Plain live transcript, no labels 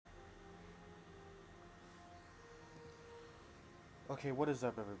Okay, what is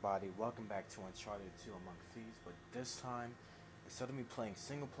up everybody? Welcome back to Uncharted 2 Among Thieves, but this time, instead of me playing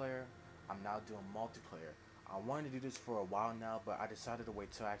single player, I'm now doing multiplayer. I wanted to do this for a while now, but I decided to wait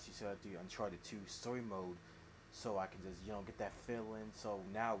till I actually started the Uncharted 2 story mode so I can just, get that feeling. So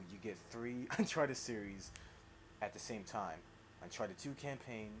now you get 3 Uncharted series at the same time. Uncharted 2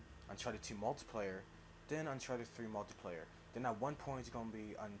 campaign, Uncharted 2 multiplayer, then Uncharted 3 multiplayer. Then at one point it's going to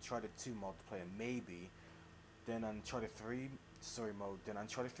be Uncharted 2 multiplayer, maybe. Then Uncharted 3 story mode, then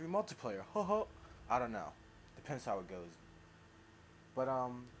Uncharted 3 multiplayer. Ho ho. I don't know. Depends how it goes. But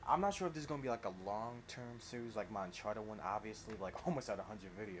I'm not sure if this is gonna be like a long-term series like my Uncharted one, obviously, like almost at 100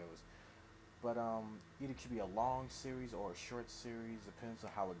 videos. But either it could be a long series or a short series, depends on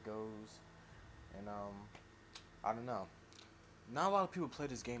how it goes. And I don't know. Not a lot of people play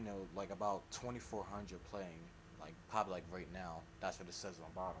this game though, like about 2,400 playing, like probably like right now. That's what it says on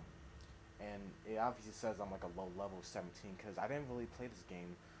the bottom. And it obviously says I'm like a low level 17 because I didn't really play this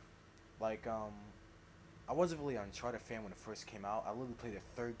game. Like I wasn't really an Uncharted fan when it first came out. I literally played the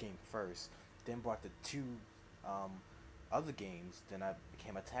third game first, then bought the two um, other games. Then I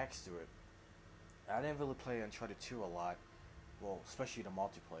became attached to it. I didn't really play Uncharted 2 a lot, well, especially the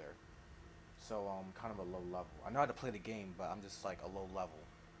multiplayer. So kind of a low level. I know how to play the game, but I'm just like a low level.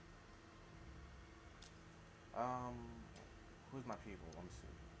 Um, who's my people? Let me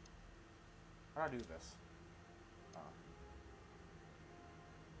see. How do I do this? Uh,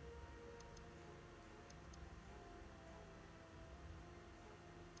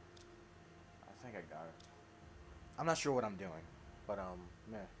 I think I got it. I'm not sure what I'm doing, but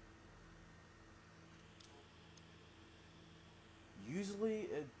meh. Usually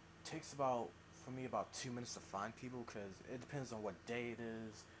it takes about for me about 2 minutes to find people because it depends on what day it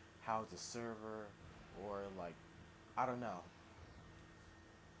is, how's the server, or like I don't know.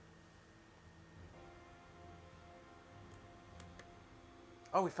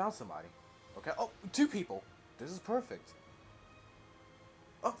 Oh, we found somebody. Okay. Oh, two people. This is perfect.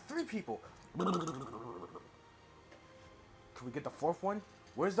 Oh, three people. Can we get the fourth one?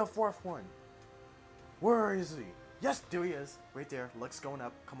 Where's the fourth one? Where is he? Yes, there he is. Right there. Legs going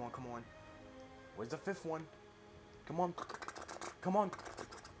up. Come on, come on. Where's the fifth one? Come on. Come on.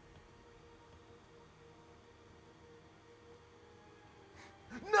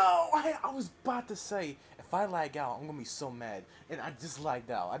 No! I was about to say, if I lag out, I'm gonna be so mad. And I just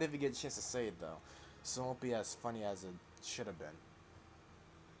lagged out. I didn't even get a chance to say it though. So it won't be as funny as it should have been.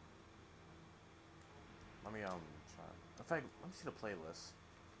 Let me try. In fact, let me see the playlist.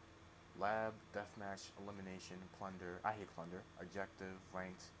 Lab, deathmatch, elimination, plunder. I hate plunder. Objective,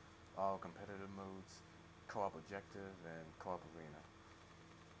 ranked, all competitive modes, co-op objective, and co-op arena.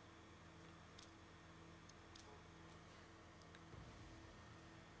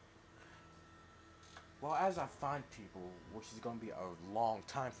 Well, as I find people, which is going to be a long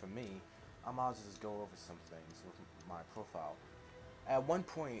time for me, I might as well just go over some things with my profile. At one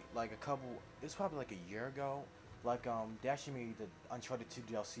point, like it's probably like a year ago, like they actually made the Uncharted 2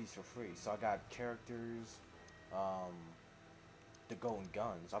 DLCs for free. So I got characters, um, the golden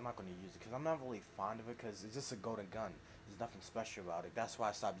guns. I'm not going to use it because I'm not really fond of it because it's just a golden gun. There's nothing special about it. That's why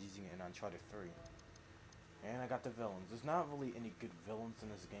I stopped using it in Uncharted 3. And I got the villains. There's not really any good villains in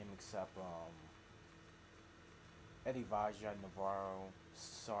this game except Eddie Vajra, Navarro,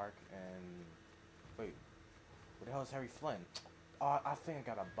 Sark, and wait, what the hell is Harry Flynn? I think I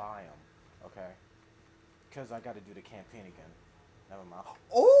gotta buy him, okay? Because I gotta do the campaign again. Never mind.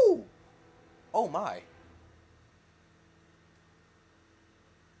 Oh! Oh my!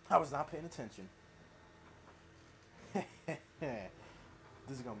 I was not paying attention.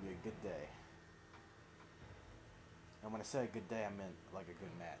 This is gonna be a good day. And when I say a good day, I meant like a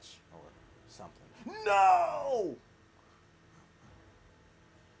good match or something. No!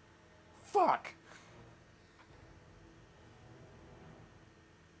 Fuck!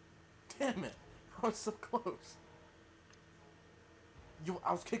 Damn it! I was so close.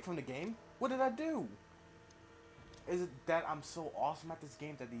 I was kicked from the game? What did I do? Is it that I'm so awesome at this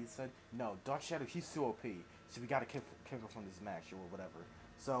game that he said, no, Dark Shadow, he's too OP, so we gotta kick him from this match or whatever.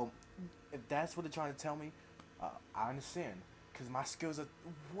 So, if that's what they're trying to tell me, I understand. Because my skills are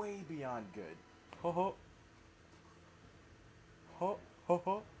way beyond good. Ho ho. Ho ho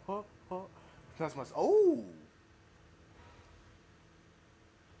ho ho ho. That's my... Oh!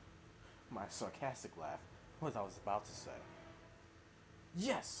 My sarcastic laugh. What I was about to say.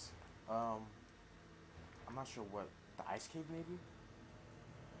 Yes! I'm not sure what... The ice cave, maybe?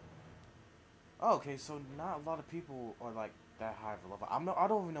 Oh, okay, so not a lot of people are, like, that high of a level. I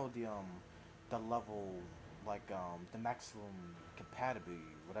don't even know the level, like, the maximum compatibility,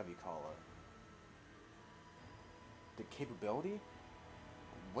 whatever you call it. The capability?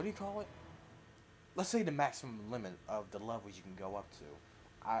 what do you call it? Let's say the maximum limit of the levels you can go up to.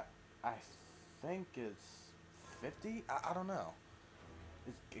 I think it's 50. I don't know.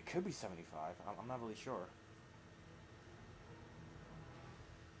 It could be 75. I'm not really sure.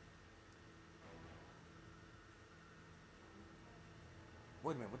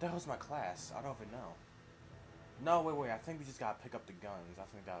 Wait a minute. What the hell's my class? I don't even know. No, wait. I think we just gotta pick up the guns. I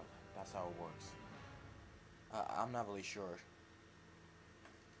think that's how it works. I'm not really sure.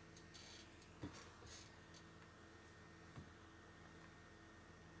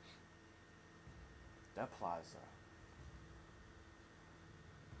 That plaza.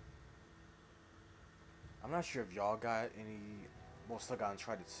 I'm not sure if y'all got any. Well, still got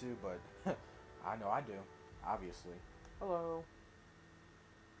Uncharted 2, but I know I do. Obviously. Hello.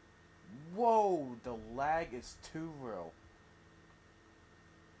 Whoa, the lag is too real.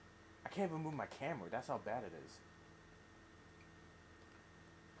 I can't even move my camera. That's how bad it is.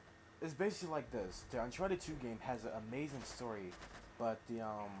 It's basically like this. The Uncharted 2 game has an amazing story, but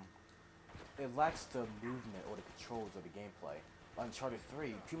it lacks the movement or the controls of the gameplay. Uncharted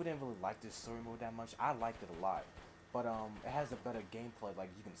 3, people didn't really like this story mode that much. I liked it a lot, but it has a better gameplay. Like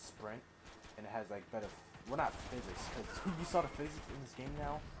you can sprint, and it has like better, well, not physics, because you saw the physics in this game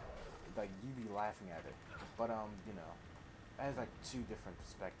now, like you'd be laughing at it. But you know, it has like two different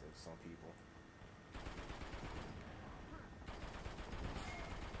perspectives on people.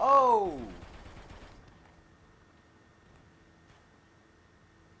 Oh!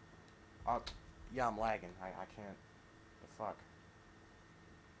 Yeah, I'm lagging. I can't. The fuck?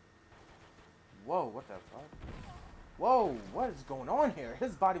 Whoa, what the fuck? Whoa, what is going on here?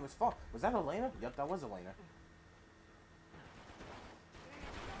 His body was fucked. Was that Elena? Yep, that was Elena.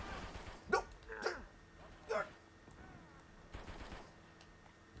 No!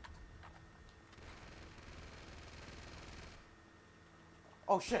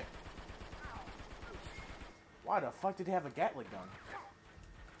 Oh shit. Why the fuck did he have a Gatling gun?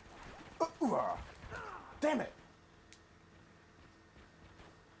 Damn it!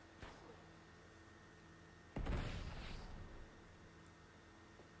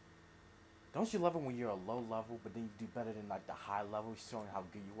 Don't you love it when you're a low level, but then you do better than like the high level, showing how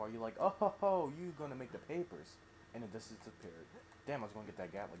good you are? You're like, oh ho ho, you're gonna make the papers, and then this disappeared. Damn, I was gonna get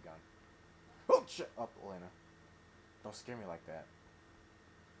that Gatling gun. Oh shit! Up, Elena. Don't scare me like that.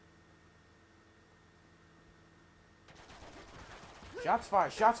 Shots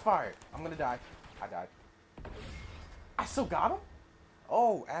fired! Shots fired! I'm gonna die. I died. I still got him?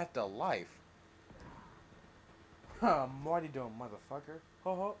 Oh, afterlife. Huh, Marty doing, motherfucker.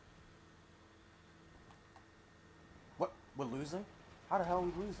 Ho ho. What? We're losing? How the hell are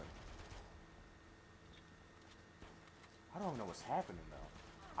we losing? I don't know what's happening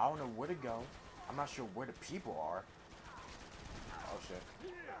though. I don't know where to go. I'm not sure where the people are. Oh shit.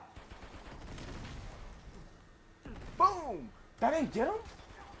 Boom! That didn't get him?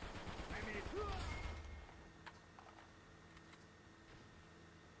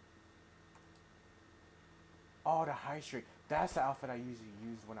 Oh, the high streak. That's the outfit I usually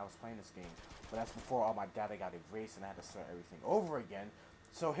use when I was playing this game. But that's before all my data got erased and I had to start everything over again.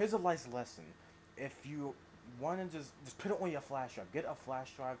 So here's a nice lesson. If you want to just put it on your flash drive. Get a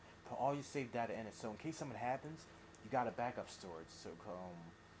flash drive, put all your saved data in it. So in case something happens, you got a backup storage. So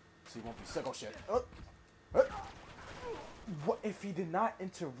you won't be sick. Oh shit. What if he did not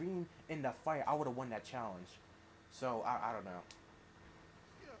intervene in the fight? I would have won that challenge. So I don't know.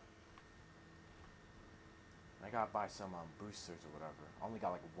 I gotta buy some boosters or whatever. I only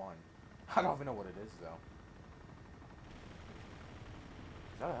got like one. I don't even know what it is though.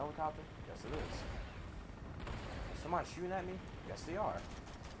 Is that a helicopter? Yes it is. Is somebody shooting at me? Yes they are.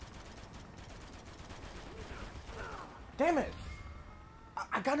 Damn it!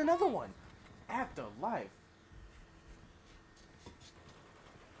 I got another one! Afterlife.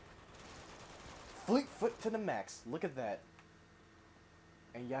 Fleet foot to the max. Look at that.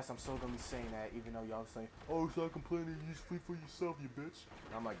 And yes, I'm still gonna be saying that, even though y'all saying, "Oh, stop complaining. Use Fleet Foot yourself, you bitch."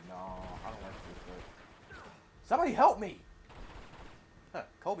 And I'm like, no, I don't like Fleet Foot. Somebody help me! Huh,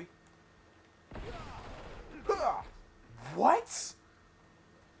 Kobe. What?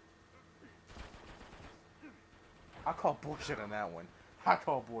 I call bullshit on that one. I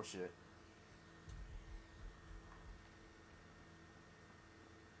call bullshit.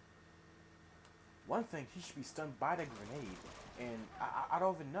 One thing, he should be stunned by the grenade, and I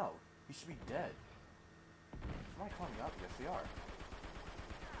don't even know. He should be dead. Somebody calling me up? Yes, they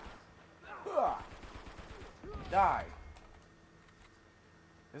are. Die.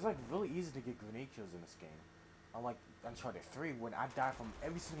 It's like really easy to get grenade kills in this game. Unlike Uncharted 3, when I die from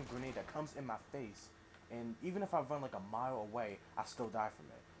every single grenade that comes in my face, And even if I run like a mile away, I still die from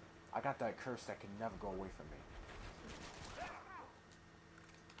it. I got that curse that can never go away from me.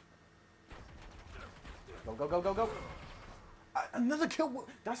 Go, go, go, go, go! Another kill!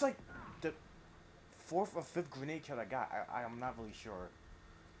 That's like the 4th or 5th grenade kill I got. I'm not really sure.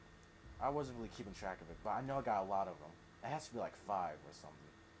 I wasn't really keeping track of it, but I know I got a lot of them. It has to be like 5 or something.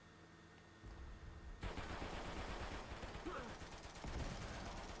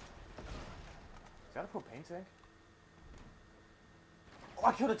 Is that a propane tank? Oh,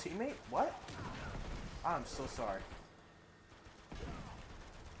 I killed a teammate? What? I'm so sorry.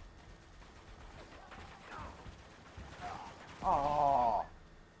 Oh.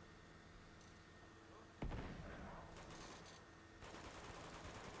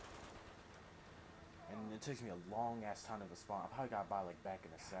 And it takes me a long ass time to respawn. I probably got by like back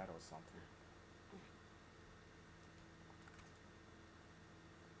in the saddle or something.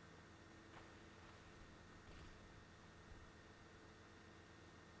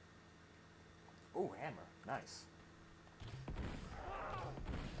 Oh, hammer. Nice.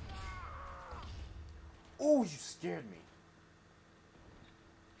 Oh, you scared me.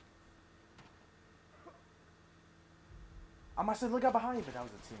 I must have looked out behind you, but that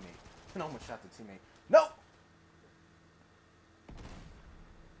was a teammate. I almost shot the teammate. No!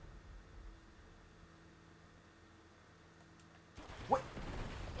 What?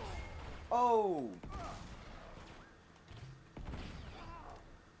 Oh!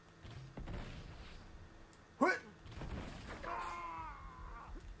 What?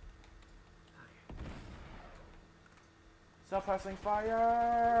 Suppressing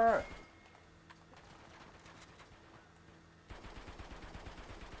fire!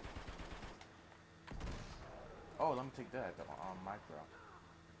 Oh, let me take that. The micro.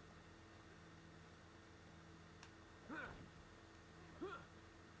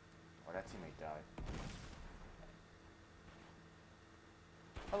 Oh, that teammate died.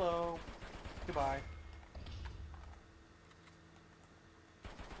 Hello. Goodbye.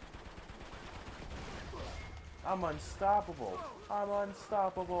 I'm unstoppable. I'm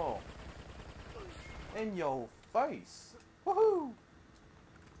unstoppable. In your face. Woohoo!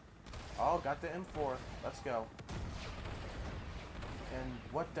 Oh, got the M4. Let's go. And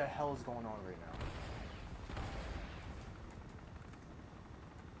what the hell is going on right now?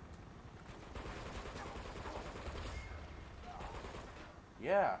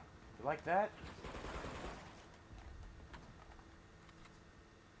 Yeah. You like that?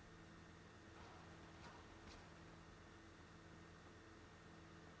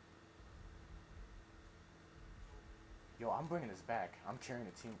 Yo, I'm bringing this back. I'm carrying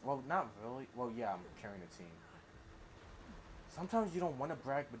a team. Well, not really. Well, yeah, I'm carrying a team. Sometimes you don't want to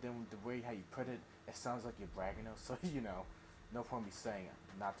brag, but then the way how you put it, it sounds like you're bragging. So, you know, no point me saying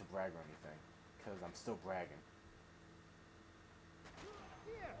not to brag or anything, because I'm still bragging.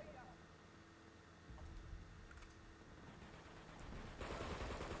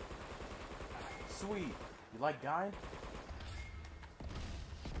 Sweet. You like dying?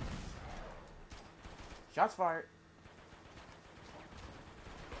 Shots fired.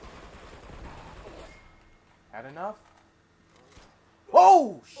 Had enough?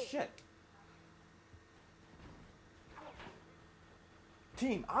 Oh, shit.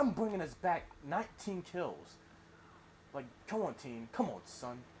 Team, I'm bringing us back 19 kills. Like, come on, team. Come on,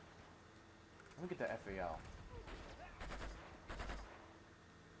 son. Let me get the FAL.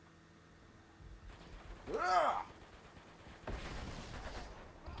 Ugh!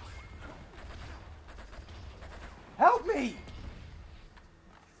 Help me!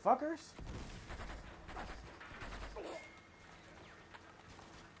 Fuckers.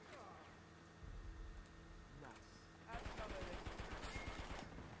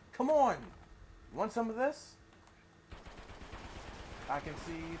 Come on! You want some of this? I can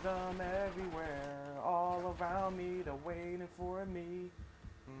see them everywhere, all around me, they're waiting for me.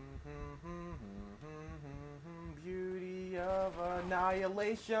 Beauty of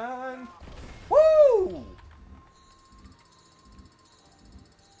annihilation. Woo!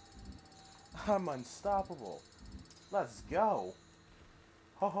 I'm unstoppable. Let's go.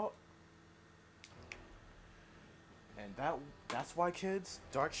 Ho ho. And that's why, kids,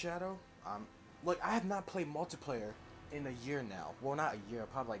 Dark Shadow, look, I have not played multiplayer in a year now. Well, not a year,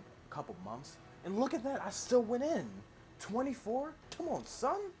 probably like a couple months. And look at that, I still went in. 24? Come on,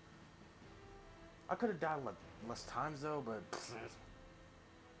 son. I could have died like less times though, but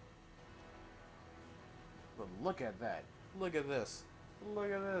look at that. Look at this.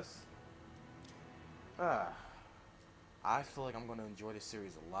 Look at this. I feel like I'm going to enjoy this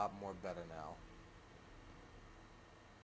series a lot more better now.